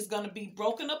family is going to be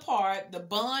broken apart. The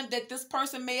bond that this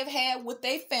person may have had with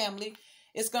their family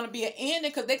is going to be an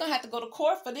ending because they're going to have to go to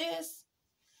court for this.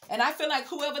 And I feel like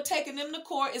whoever taking them to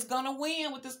court is going to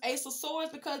win with this Ace of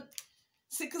Swords because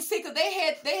they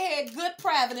had good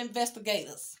private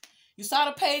investigators. You saw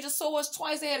the Page of Swords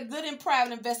twice. They had good and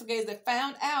private investigators that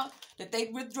found out that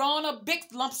they'd withdrawn a big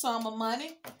lump sum of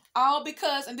money. All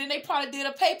because, and then they probably did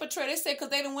a paper trail. They said because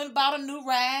they done went and bought a new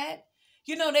ride.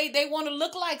 You know, they want to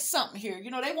look like something here. You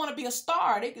know, they want to be a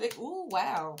star. Ooh,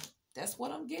 wow. That's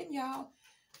what I'm getting, y'all.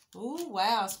 Ooh,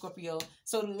 wow, Scorpio.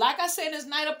 So, like I said, this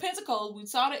Knight of Pentacles, we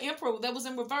saw the Emperor that was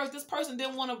in reverse. This person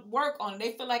didn't want to work on it.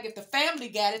 They feel like if the family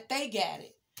got it, they got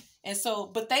it. And so,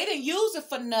 but they didn't use it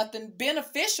for nothing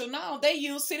beneficial. No,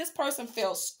 see, this person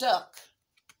felt stuck.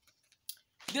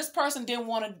 This person didn't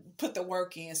want to put the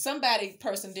work in.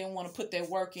 Person didn't want to put their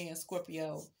work in,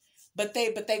 Scorpio. But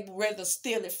they would rather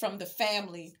steal it from the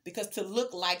family because to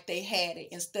look like they had it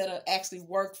instead of actually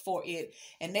work for it.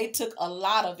 And they took a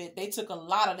lot of it. They took a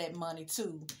lot of that money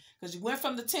too. Because you went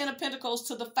from the 10 of Pentacles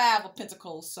to the 5 of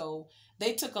Pentacles. So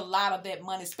they took a lot of that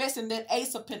money, especially in that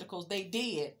Ace of Pentacles. They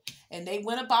did. And they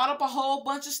went and bought up a whole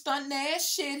bunch of stunting ass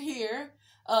shit here.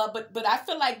 But I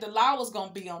feel like the law was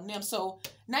going to be on them. So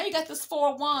now you got this 4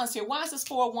 of Wands here. Why is this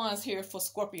 4 of Wands here for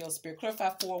Scorpio spirit?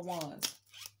 Clarify 4 of Wands.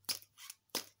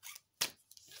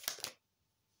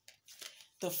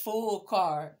 The Fool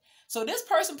card. So this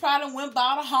person probably went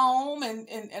bought a home and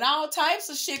all types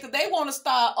of shit because they want to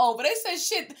start over. They say,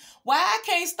 shit, why I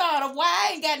can't start over? Why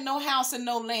I ain't got no house and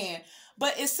no land?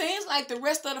 But it seems like the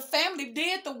rest of the family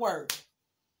did the work.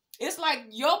 It's like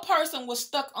your person was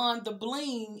stuck on the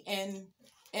bling and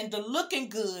the looking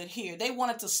good here. They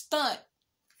wanted to stunt.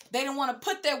 They didn't want to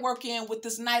put their work in with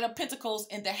this Knight of Pentacles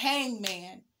and the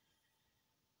Hangman.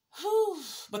 Whew.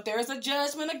 But there is a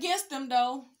judgment against them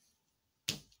though.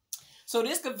 So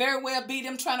this could very well be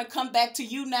them trying to come back to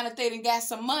you now that they done got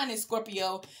some money,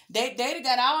 Scorpio. They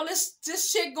got all this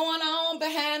shit going on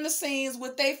behind the scenes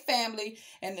with their family.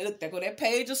 And look, there go that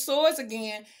Page of Swords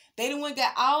again. They done went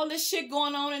got all this shit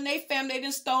going on in their family. They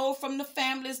done stole from the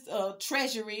family's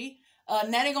treasury. Now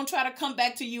they're going to try to come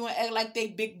back to you and act like they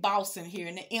big boss in here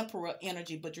in the Emperor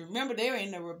energy. But you remember, they're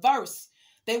in the reverse.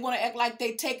 They want to act like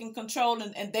they taking control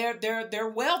and they're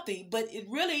wealthy, but it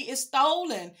really is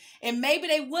stolen. And maybe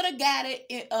they would have got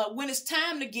it when it's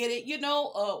time to get it, you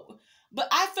know. But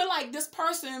I feel like this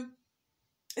person,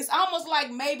 it's almost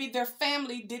like maybe their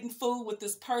family didn't fool with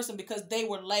this person because they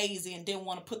were lazy and didn't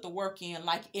want to put the work in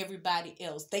like everybody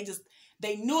else.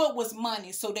 They knew it was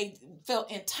money, so they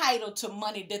felt entitled to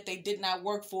money that they did not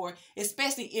work for,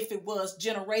 especially if it was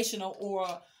generational or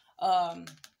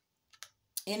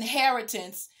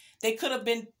inheritance. They could have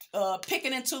been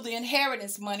picking into the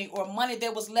inheritance money or money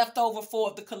that was left over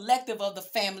for the collective of the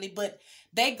family, but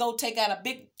they go take out a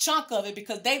big chunk of it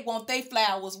because they want their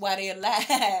flowers while they're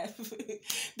alive.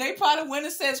 They probably went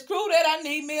and said, screw that, I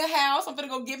need me a house, I'm finna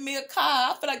go get me a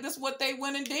car. I feel like this is what they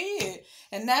went and did.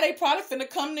 And now they probably finna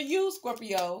come to you,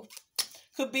 Scorpio.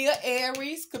 Could be an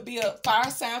Aries. Could be a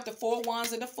fire sign with the 4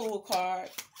 wands and the Fool card.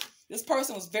 This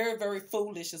person was very, very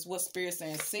foolish is what Spirit's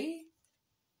saying. See?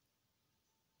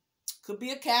 Could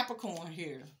be a Capricorn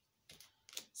here.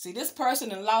 See, this person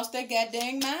done lost their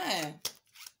goddamn mind.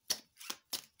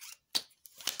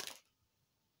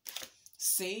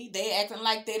 See, they acting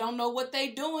like they don't know what they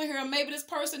doing here. Maybe this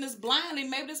person is blind. And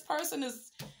maybe this person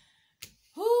is...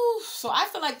 Whew. So I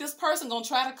feel like this person going to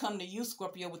try to come to you,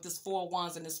 Scorpio, with this 4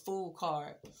 wands and this Fool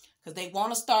card. Because they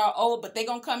want to start over, but they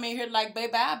going to come in here like,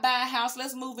 baby, I'll buy a house.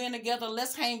 Let's move in together.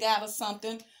 Let's hang out or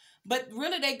something. But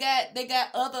really, they got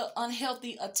other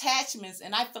unhealthy attachments,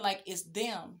 and I feel like it's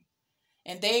them.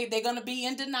 And they're going to be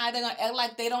in denial. They're going to act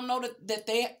like they don't know that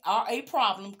they are a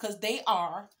problem, because they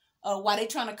are. Why they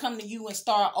trying to come to you and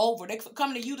start over. They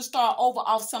come to you to start over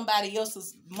off somebody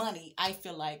else's money, I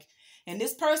feel like. And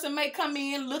this person may come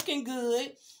in looking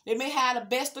good. They may have the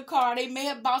best of car. They may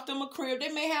have bought them a crib. They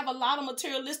may have a lot of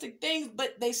materialistic things,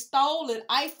 but they stole it,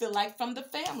 I feel like, from the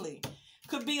family.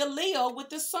 Could be a Leo with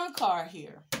the Sun card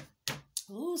here.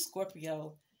 Ooh,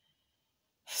 Scorpio.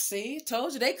 See,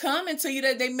 told you they coming to you.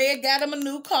 That they may have got them a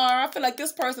new car. I feel like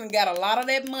this person got a lot of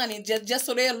that money just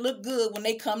so they'll look good when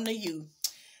they come to you.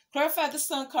 Clarify the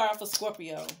Sun card for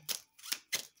Scorpio.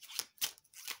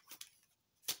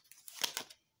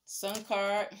 Sun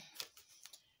card.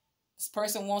 This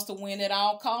person wants to win at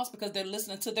all costs because they're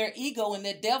listening to their ego and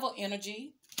their devil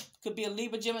energy. Could be a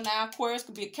Libra, Gemini, Aquarius.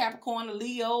 Could be a Capricorn, a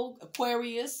Leo,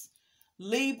 Aquarius,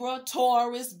 Libra,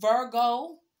 Taurus,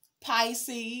 Virgo,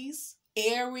 Pisces,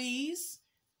 Aries.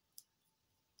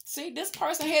 See, this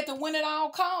person had to win at all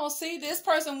costs. See, this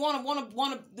person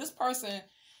this person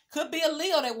could be a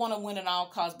Leo that want to win at all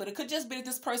costs, but it could just be that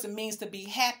this person means to be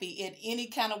happy in any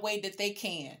kind of way that they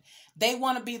can. They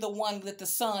want to be the one that the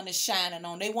sun is shining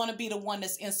on. They want to be the one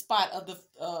that's in spot of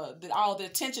that all the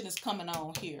attention is coming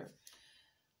on here.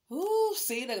 Ooh,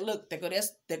 see that? Look, there go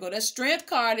that Strength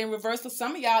card in reverse for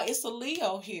some of y'all. It's a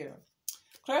Leo here.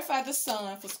 Clarify the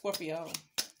Sun for Scorpio.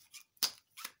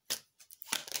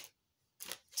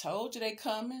 Told you they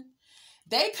coming.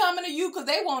 They coming to you because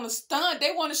they want to stunt.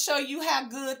 They want to show you how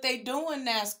good they doing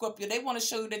now, Scorpio. They want to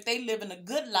show you that they living a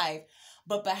good life.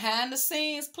 But behind the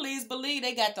scenes, please believe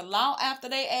they got the law after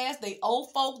they ass. They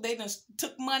old folks, they done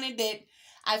took money that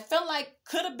I felt like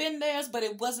could have been theirs, but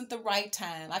it wasn't the right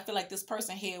time. I feel like this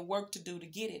person had work to do to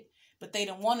get it, but they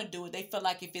didn't want to do it. They felt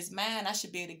like if it's mine, I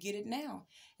should be able to get it now.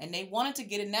 And they wanted to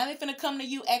get it. Now they finna come to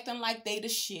you acting like they the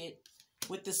shit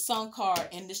with this Sun card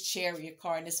and this Chariot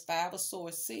card and this 5 of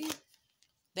Swords. See?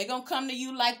 They're going to come to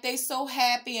you like they so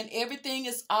happy and everything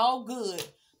is all good.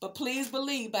 But please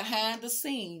believe behind the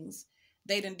scenes,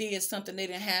 they done did something they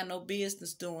didn't have no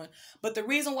business doing. But the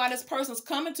reason why this person's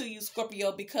coming to you,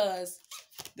 Scorpio, because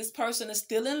this person is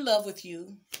still in love with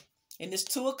you. And this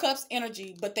 2 of Cups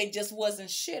energy, but they just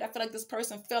wasn't shit. I feel like this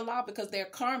person fell out because they're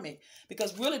karmic.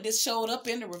 Because really this showed up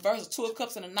in the reverse. 2 of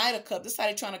Cups and a Knight of Cups. This is how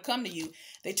they're trying to come to you.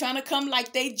 They're trying to come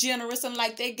like they generous and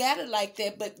like they got it like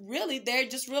that. But really, they're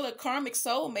just really a karmic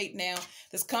soulmate now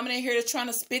that's coming in here that's trying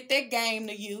to spit their game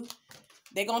to you.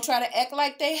 They're going to try to act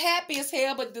like they happy as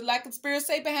hell. But like the Spirit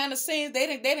say behind the scenes,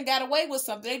 they done got away with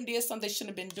something. They did something they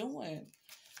shouldn't have been doing.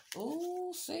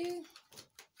 Ooh, see?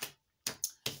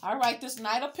 All right, this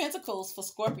Knight of Pentacles for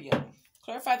Scorpio.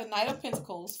 Clarify the Knight of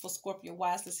Pentacles for Scorpio.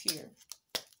 Why is this here?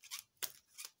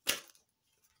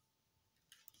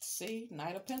 See,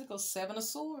 Knight of Pentacles, 7 of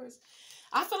Swords.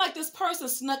 I feel like this person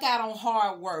snuck out on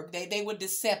hard work. They were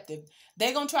deceptive.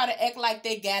 They're going to try to act like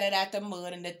they got it out the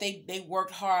mud and that they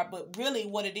worked hard. But really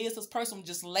what it is, this person was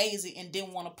just lazy and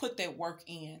didn't want to put that work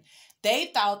in. They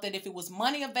thought that if it was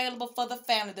money available for the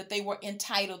family, that they were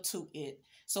entitled to it.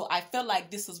 So I feel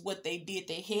like this is what they did.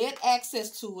 They had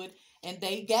access to it and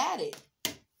they got it.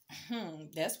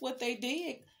 That's what they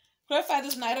did. Clarify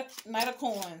this Knight of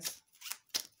Coins.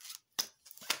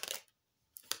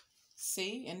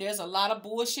 See, and there's a lot of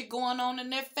bullshit going on in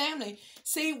their family.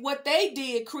 See, what they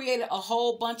did created a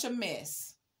whole bunch of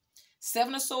mess.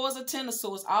 7 of Swords or 10 of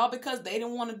Swords, all because they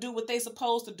didn't want to do what they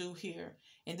supposed to do here.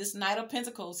 And this Knight of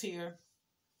Pentacles here.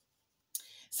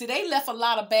 See, they left a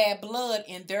lot of bad blood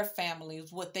in their family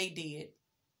is what they did.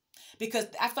 Because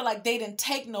I feel like they didn't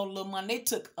take no little money. They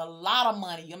took a lot of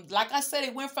money. Like I said,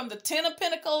 it went from the 10 of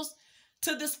Pentacles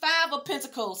to this 5 of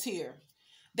Pentacles here.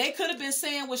 They could have been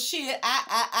saying, well, shit,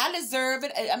 I deserve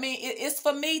it. I mean, it's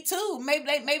for me too. Maybe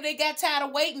they got tired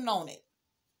of waiting on it.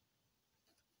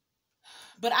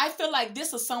 But I feel like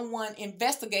this is someone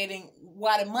investigating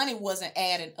why the money wasn't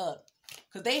adding up.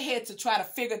 Because they had to try to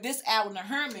figure this out in the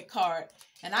Hermit card.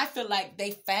 And I feel like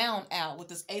they found out with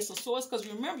this Ace of Swords. Because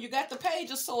remember, you got the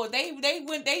Page of Swords.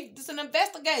 It's an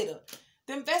investigator.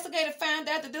 The investigator found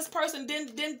out that this person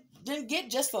didn't get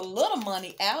just a little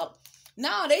money out.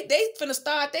 No, they finna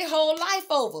start their whole life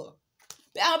over.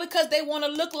 All because they want to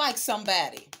look like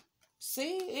somebody.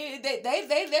 See,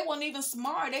 they weren't even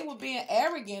smart. They were being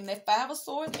arrogant. That Five of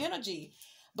Swords energy.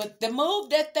 But the move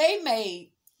that they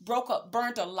made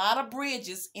burnt a lot of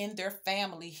bridges in their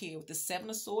family here with the Seven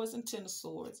of Swords and Ten of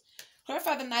Swords.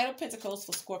 Clarify the Knight of Pentacles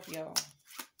for Scorpio.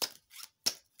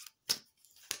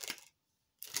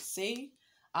 See?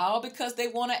 All because they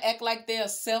want to act like they're a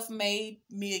self-made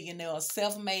millionaire, a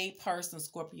self-made person,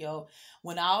 Scorpio.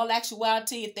 When all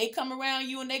actuality, if they come around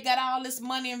you and they got all this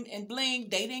money and bling,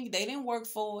 they didn't work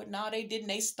for it. No, they didn't.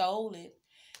 They stole it.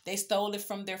 They stole it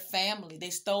from their family. They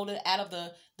stole it out of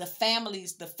the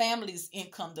family's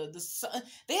income.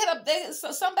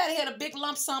 Somebody had a big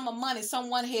lump sum of money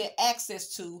someone had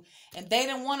access to, and they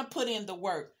didn't want to put in the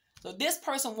work. So this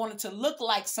person wanted to look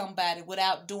like somebody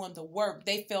without doing the work.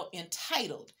 They felt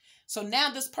entitled. So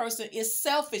now this person is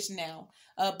selfish now.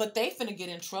 But they finna get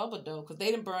in trouble though, because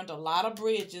they done burned a lot of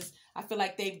bridges. I feel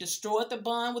like they've destroyed the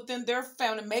bond within their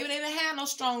family. Maybe they didn't have no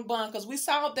strong bond, because we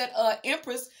saw that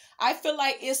Empress, I feel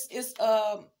like it's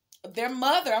their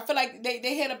mother. I feel like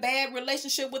they had a bad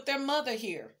relationship with their mother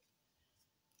here.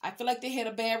 I feel like they had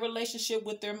a bad relationship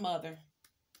with their mother.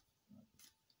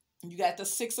 You got the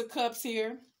Six of Cups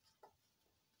here.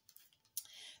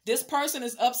 This person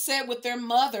is upset with their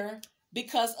mother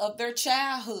because of their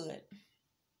childhood.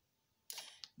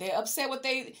 They're upset with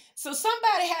so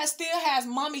somebody still has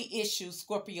mommy issues,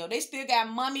 Scorpio. They still got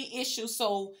mommy issues,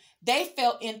 so they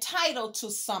felt entitled to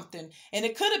something. And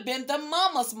it could have been the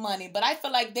mama's money, but I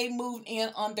feel like they moved in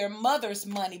on their mother's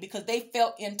money because they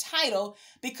felt entitled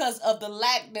because of the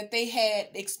lack that they had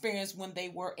experienced when they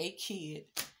were a kid.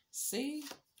 See?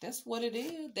 That's what it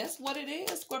is. That's what it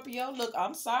is, Scorpio. Look,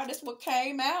 I'm sorry. That's what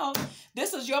came out.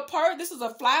 This is your part. This is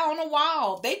a fly on the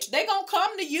wall. They gonna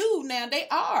come to you now. They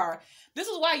are. This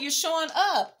is why you're showing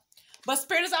up. But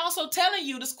Spirit is also telling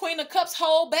you, this Queen of Cups,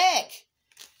 hold back.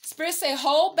 Spirit say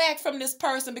hold back from this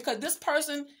person, because this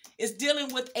person is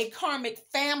dealing with a karmic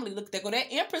family. Look, there go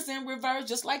that Empress in reverse,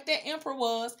 just like that Emperor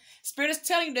was. Spirit is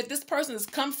telling you that this person has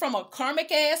come from a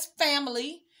karmic ass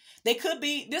family.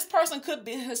 This person could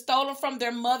be stolen from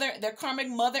their mother, their karmic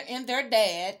mother and their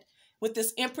dad, with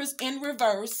this Empress in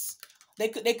reverse. They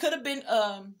could have been,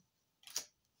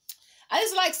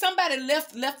 it's like somebody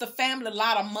left the family a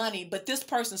lot of money, but this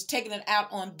person's taking it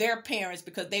out on their parents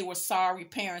because they were sorry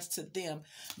parents to them.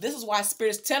 This is why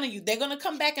Spirit is telling you they're going to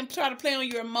come back and try to play on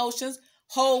your emotions.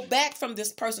 Hold back from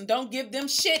this person. Don't give them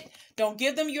shit. Don't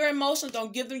give them your emotions.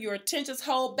 Don't give them your attentions.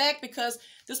 Hold back, because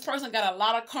this person got a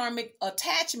lot of karmic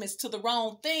attachments to the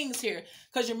wrong things here.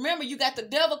 Because remember, you got the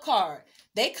Devil card.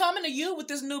 They coming to you with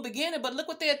this new beginning, but look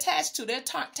what they're attached to. They're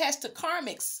attached to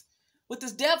karmics with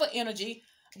this Devil energy,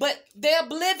 but they're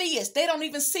oblivious. They don't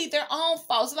even see their own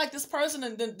faults. It's like this person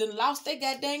then lost their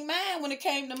goddamn mind when it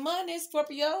came to money,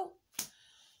 Scorpio.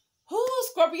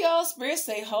 Scorpio, Spirit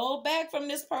say hold back from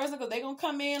this person, because they're going to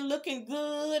come in looking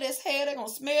good as hell. They're going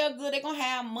to smell good. They're going to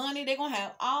have money. They're going to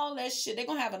have all that shit. They're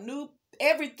going to have a new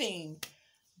everything.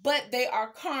 But they are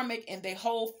karmic, and their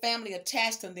whole family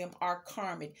attached to them are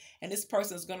karmic. And this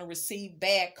person is going to receive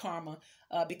bad karma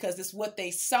because it's what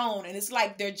they sown. And it's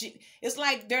like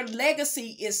their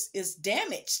legacy is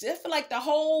damaged. I feel like the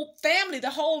whole family, the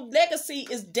whole legacy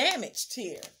is damaged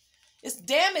here. It's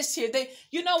damaged here.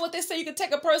 You know what they say? You can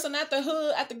take a person out the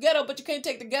hood, out the ghetto, but you can't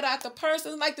take the ghetto out the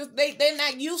person. Like this, they're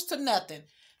not used to nothing.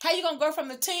 How you gonna go from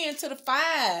the 10 to the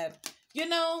 5? You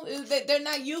know, they're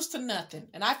not used to nothing.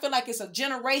 And I feel like it's a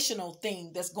generational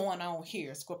thing that's going on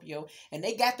here, Scorpio. And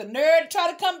they got the nerve to try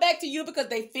to come back to you because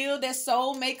they feel that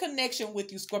soulmate connection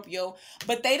with you, Scorpio.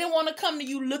 But they didn't want to come to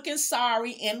you looking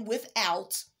sorry and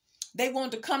without. They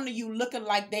wanted to come to you looking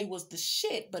like they was the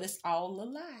shit, but it's all a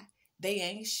lie. They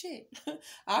ain't shit.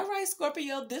 All right,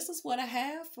 Scorpio, this is what I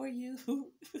have for you.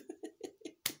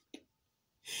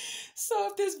 So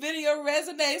if this video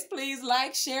resonates, please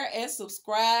like, share, and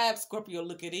subscribe. Scorpio,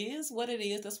 look, it is what it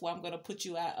is. That's why I'm going to put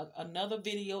you out another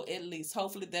video at least.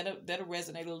 Hopefully that'll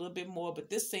resonate a little bit more. But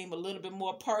this seemed a little bit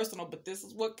more personal. But this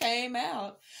is what came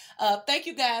out. Thank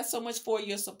you guys so much for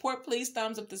your support. Please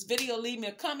thumbs up this video. Leave me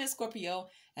a comment, Scorpio.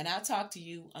 And I'll talk to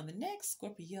you on the next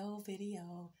Scorpio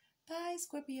video. Bye,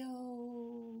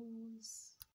 Scorpios.